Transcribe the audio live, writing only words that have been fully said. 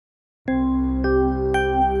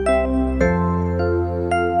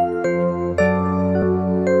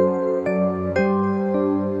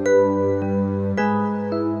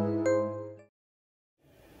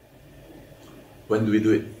when do we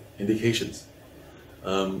do it? Indications.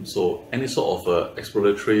 So any sort of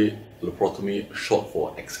exploratory laparotomy, short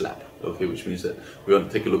for XLAP, okay, which means that we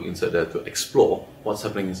want to take a look inside there to explore what's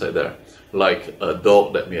happening inside there. Like a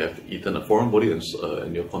dog that may have eaten a foreign body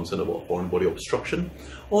and you're concerned about foreign body obstruction,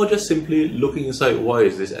 or just simply looking inside, why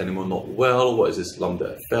is this animal not well, what is this lump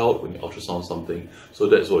that I felt when you ultrasound something. So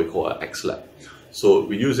that's what we call an XLAP. So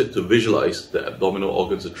we use it to visualize the abdominal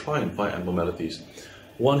organs to try and find abnormalities.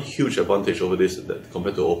 One huge advantage over this that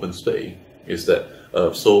compared to open spay is that,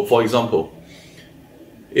 so for example,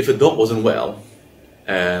 if a dog wasn't well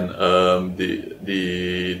and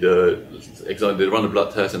they run a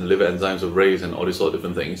blood test and the liver enzymes are raised and all these sort of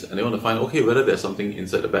different things, and they want to find, okay, whether there's something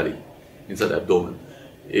inside the belly, inside the abdomen.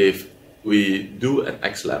 If we do an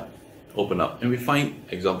XLAP, open up, and we find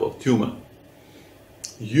example of tumor,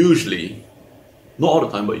 usually, not all the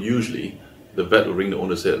time, but usually, the vet will ring the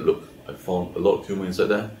owner and say, look, I found a lot of tumor inside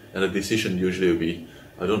there, and the decision usually will be,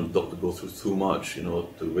 I don't want the dog to go through too much, you know,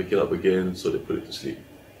 to wake it up again, so they put it to sleep.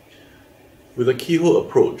 With a keyhole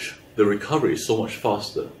approach, the recovery is so much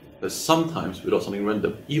faster that sometimes without something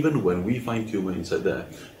random, even when we find tumor inside there,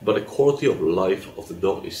 but the quality of life of the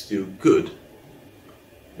dog is still good,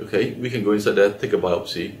 okay, we can go inside there, take a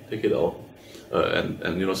biopsy, take it out,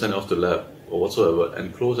 and you know, send it off to the lab or whatsoever,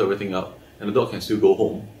 and close everything up, and the dog can still go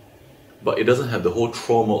home. But it doesn't have the whole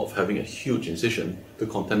trauma of having a huge incision to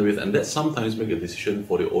contend with, and that sometimes makes a decision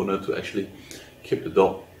for the owner to actually keep the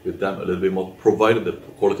dog with them a little bit more, provided the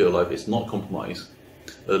quality of life is not compromised,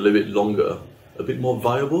 a little bit longer, a bit more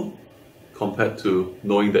viable, compared to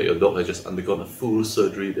knowing that your dog has just undergone a full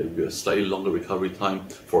surgery that will be a slightly longer recovery time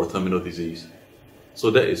for a terminal disease.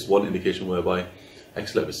 So that is one indication whereby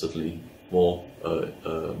XLAP is certainly more,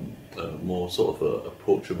 more sort of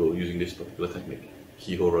approachable using this particular technique,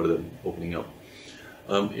 keyhole rather than opening up.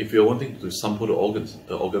 If you're wanting to sample the organs,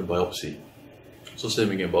 the organ biopsy, so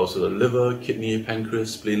same again, but also the liver, kidney,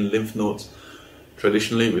 pancreas, spleen, lymph nodes.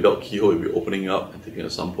 Traditionally, without keyhole, you'll be opening up and taking a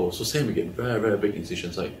sample. So same again, very, very big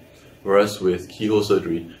incision site. Whereas with keyhole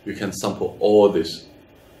surgery, you can sample all these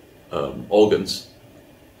organs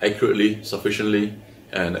accurately, sufficiently,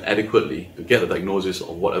 and adequately to get a diagnosis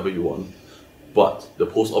of whatever you want. But the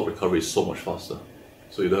post-op recovery is so much faster.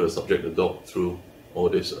 So you don't have to subject the dog through all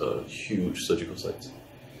these huge surgical sites.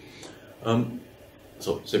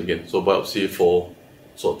 So same again, so biopsy for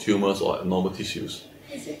sort of tumors or abnormal tissues.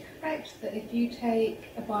 Is it correct that if you take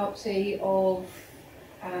a biopsy of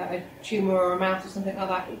a tumour or a mouse or something like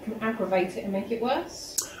that, it can aggravate it and make it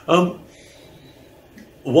worse?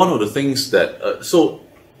 One of the things that, so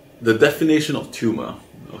the definition of tumour,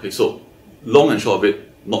 okay, so long and short of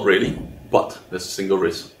it, not really, but there's a single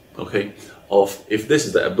risk, okay, of if this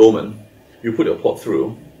is the abdomen, you put your pot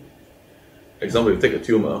through, example, you take a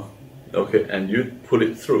tumour, okay, and you put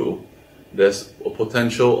it through, there's a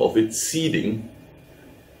potential of it seeding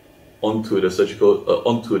onto the surgical,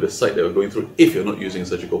 onto the site that you're going through if you're not using a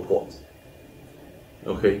surgical port.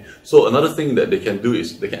 Okay, so another thing that they can do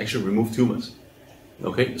is they can actually remove tumors.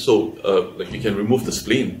 Okay, so like you can remove the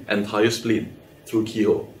spleen, entire spleen, through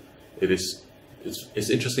keyhole. It's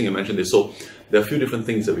interesting you mentioned this. So there are a few different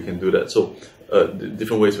things that we can do that. So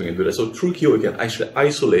different ways we can do that. So through keyhole, we can actually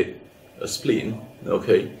isolate a spleen.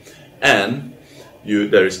 Okay. And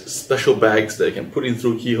there is special bags that you can put in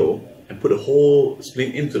through keyhole and put a whole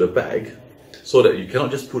spleen into the bag, so that you cannot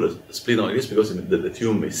just put a spleen like this because the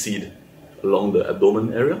tumor may seed along the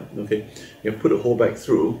abdomen area. Okay, you can put a whole bag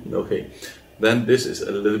through. Okay, then this is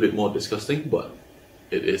a little bit more disgusting, but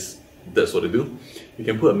that's what they do. You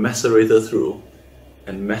can put a macerator through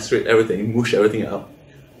and macerate everything, mush everything up,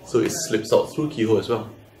 so it slips out through keyhole as well.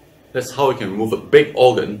 That's how we can remove a big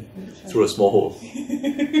organ through a small hole.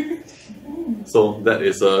 So that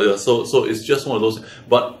is so it's just one of those.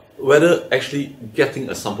 But whether actually getting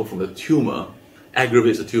a sample from the tumor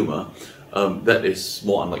aggravates the tumor, that is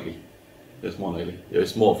more unlikely. It's more unlikely. Yeah,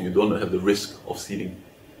 it's more of you don't have the risk of seeding.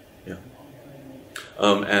 Yeah.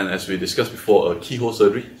 And as we discussed before, keyhole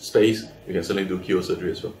surgery, space, you can certainly do keyhole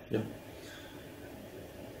surgery as well. Yeah.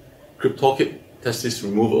 Cryptorchid testis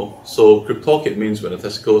removal. So cryptorchid means when the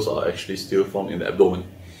testicles are actually still found in the abdomen.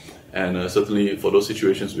 And certainly for those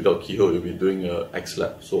situations without keyhole, you'll be doing a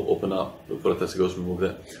XLAP. So open up, look for the testicles, remove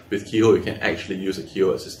that. With keyhole, you can actually use a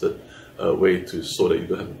keyhole assisted way so that you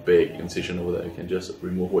don't have a big incision over there. You can just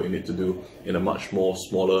remove what you need to do in a much more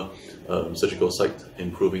smaller surgical site,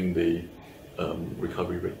 improving the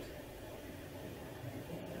recovery rate.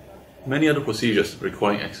 Many other procedures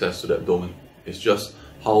requiring access to the abdomen. It's just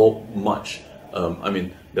how much, I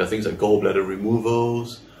mean, there are things like gallbladder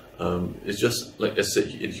removals. It's just like I said,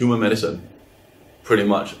 in human medicine, pretty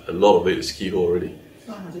much a lot of it is keyhole already.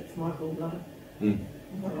 I had it for my gallbladder. I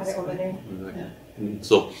had it on the knee. Exactly.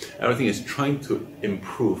 So everything is trying to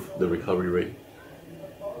improve the recovery rate.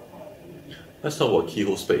 Let's talk about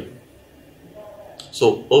keyhole spay.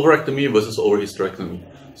 So overectomy versus overhysterectomy.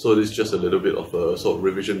 So this is just a little bit of a sort of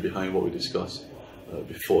revision behind what we discussed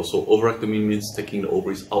before. So overectomy means taking the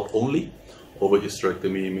ovaries out only.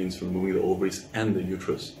 Overhysterectomy means removing the ovaries and the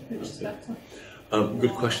uterus. Which is better?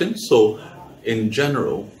 Good question. So in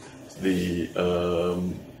general, the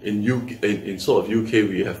in sort of UK,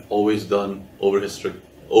 we have always done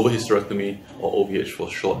overhysterectomy or OVH for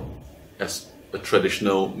short as a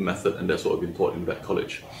traditional method, and that's what we've been taught in vet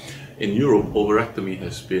college. In Europe, overectomy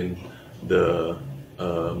has been the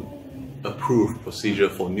approved procedure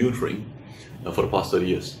for neutering for the past 30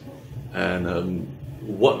 years. And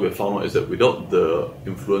what we found out is that without the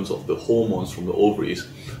influence of the hormones from the ovaries,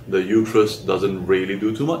 the uterus doesn't really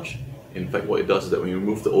do too much. In fact, what it does is that when you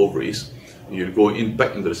remove the ovaries, you go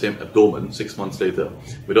back into the same abdomen 6 months later.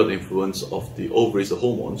 Without the influence of the ovaries, the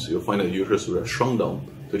hormones, you'll find that the uterus will have shrunk down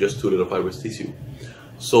to just 2 little fibrous tissue.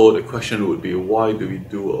 So the question would be, why do we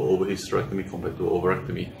do an overhysterectomy compared to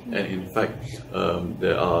overectomy? And in fact,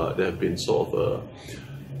 there have been sort of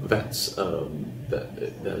vets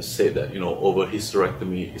that say that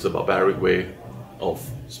overhysterectomy is a barbaric way of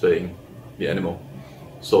spaying the animal.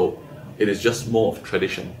 So it is just more of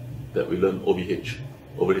tradition that we learn OVH,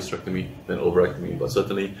 overhysterectomy, than overectomy. But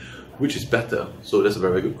certainly, which is better? So that's a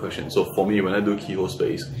very good question. So for me, when I do keyhole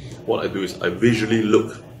spays, what I do is I visually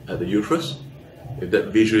look at the uterus. If that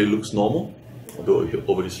visually looks normal, I'll do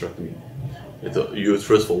overhysterectomy. If the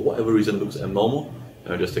uterus for whatever reason looks abnormal,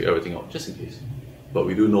 then I'll just take everything out, just in case. But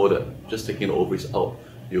we do know that just taking the ovaries out,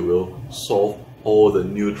 you will solve all the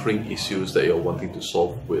neutering issues that you're wanting to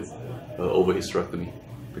solve with overhysterectomy,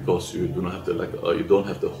 because you do not have you don't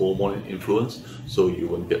have the hormone influence, so you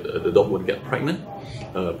won't get the dog won't get pregnant.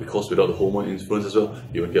 Because without the hormone influence as well,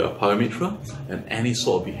 you will get a pyometra, and any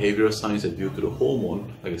sort of behavioral signs that due to the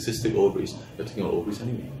hormone, like a cystic ovaries, you're taking out ovaries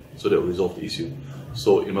anyway, so that will resolve the issue.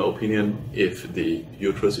 So in my opinion, if the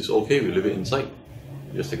uterus is okay, we leave it inside.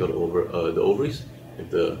 You just take out the ovaries. If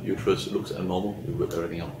the uterus looks abnormal, we whip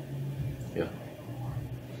everything out. Yeah.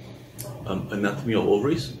 Anatomy of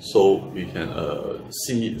ovaries. So we can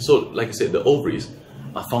see. So like I said, the ovaries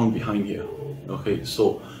are found behind here. Okay,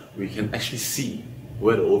 so we can actually see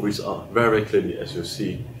where the ovaries are very, very clearly, as you'll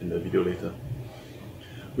see in the video later.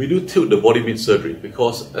 We do tilt the body mid-surgery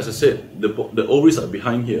because, as I said, the ovaries are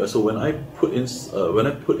behind here. So when I put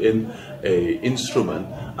in a instrument,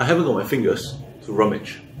 I haven't got my fingers to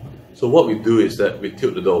rummage. So what we do is that we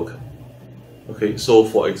tilt the dog. Okay, so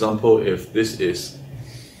for example, if this is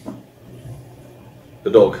the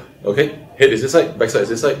dog, okay, head is this side, backside is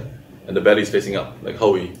this side, and the belly is facing up, like how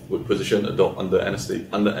we would position a dog under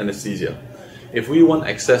anesthesia. If we want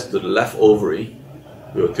access to the left ovary,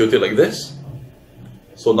 we will tilt it like this.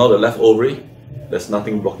 So now the left ovary, there's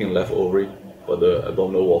nothing blocking the left ovary but the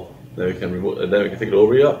abdominal wall. Then we can remove, and then we can take the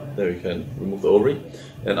ovary up, then we can remove the ovary.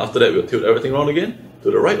 And after that, we'll tilt everything around again to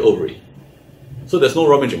the right ovary. So there's no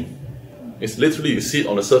rummaging. It's literally you see it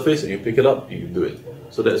on the surface and you pick it up and you do it.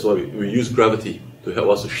 So that's why we use gravity to help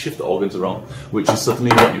us to shift the organs around, which is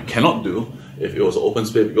certainly what you cannot do if it was an open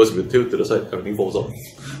space, because if you tilt to the side, everything falls out.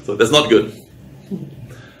 So that's not good.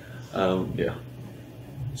 Yeah.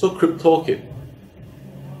 So cryptorchid.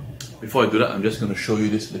 Before I do that, I'm just going to show you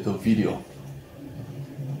this little video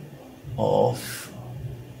of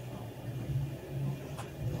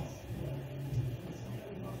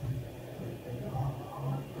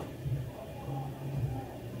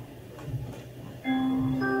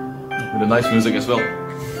with the nice music as well.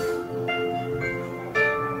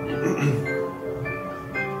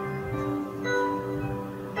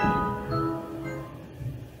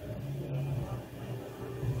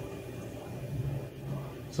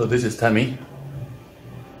 So this is Tammy.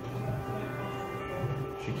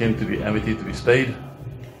 She came to be Amity to be spayed.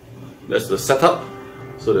 That's the setup.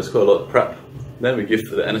 So there's quite a lot of prep. Then we give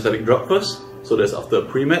the anesthetic drug first. So that's after a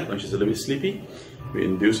pre-med when she's a little bit sleepy. We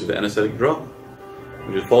induce with the anesthetic drug.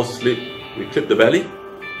 When she falls asleep, we clip the belly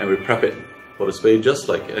and we prep it for the spay, just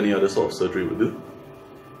like any other sort of surgery would do.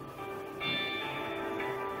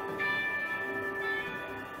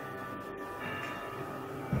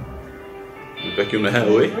 We vacuum the hair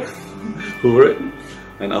away, hoover it,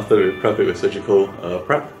 and after we prep it with surgical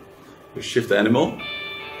prep, we shift the animal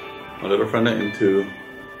on the front end into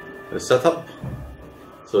the setup.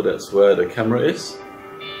 So that's where the camera is.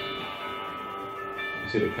 You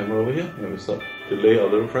see the camera over here? And we start to lay our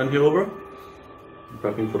little friend here over,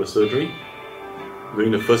 prepping for the surgery,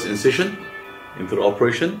 doing the first incision into the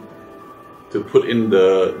operation to put in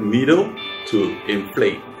the needle to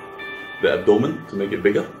inflate the abdomen to make it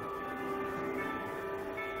bigger.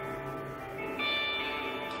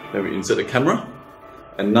 Then we insert the camera,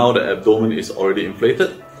 and now the abdomen is already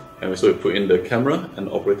inflated, and so we put in the camera and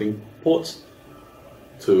operating ports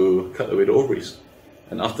to cut away the ovaries.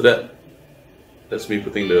 And after that, that's me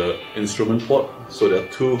putting the instrument port. So there are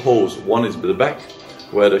two holes. One is the back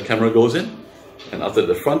where the camera goes in, and after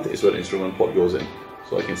the front is where the instrument port goes in.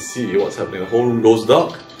 So I can see what's happening. The whole room goes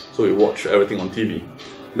dark, so we watch everything on TV.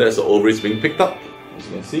 There's the ovaries being picked up, as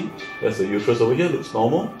you can see. There's the uterus over here, looks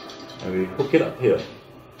normal, and we hook it up here.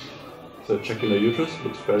 So checking the uterus,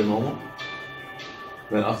 looks very normal.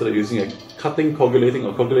 Then after that, using a cutting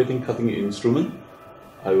cutting instrument,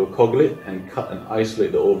 I will coagulate and cut and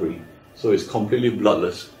isolate the ovary, so it's completely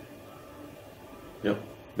bloodless. Yep.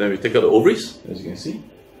 Then we take out the ovaries, as you can see.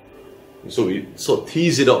 So we sort of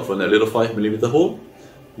tease it out from that little 5mm hole.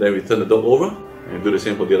 Then we turn the dog over and do the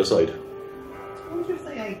same for the other side. I wonder if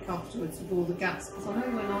they ache afterwards with all the gas, because I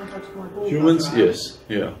know when I had my ball Humans, yes,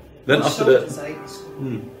 yeah. Then after that,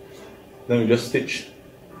 then we just stitch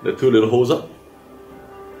the two little holes up.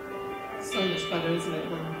 So much better, isn't it,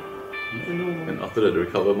 than the normal? And after that, they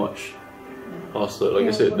recover much faster. Like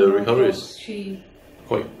I said, the recovery is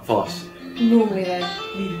quite fast. Normally they're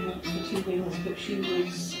leading for 2 weeks, but she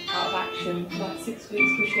was out of action for like 6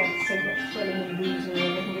 weeks because she had so much swelling and bruising and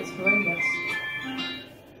everything. It's horrendous.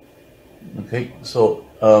 Okay, so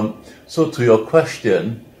to your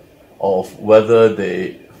question of whether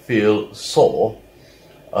they feel sore,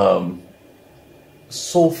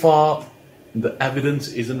 so far the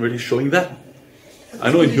evidence isn't really showing that. I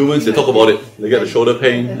know in humans they talk about it, they get the shoulder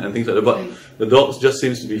pain and things like that, but the dogs just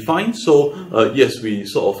seems to be fine. So yes, we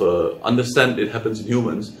sort of understand it happens in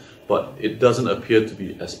humans, but it doesn't appear to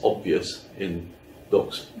be as obvious in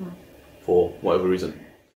dogs for whatever reason.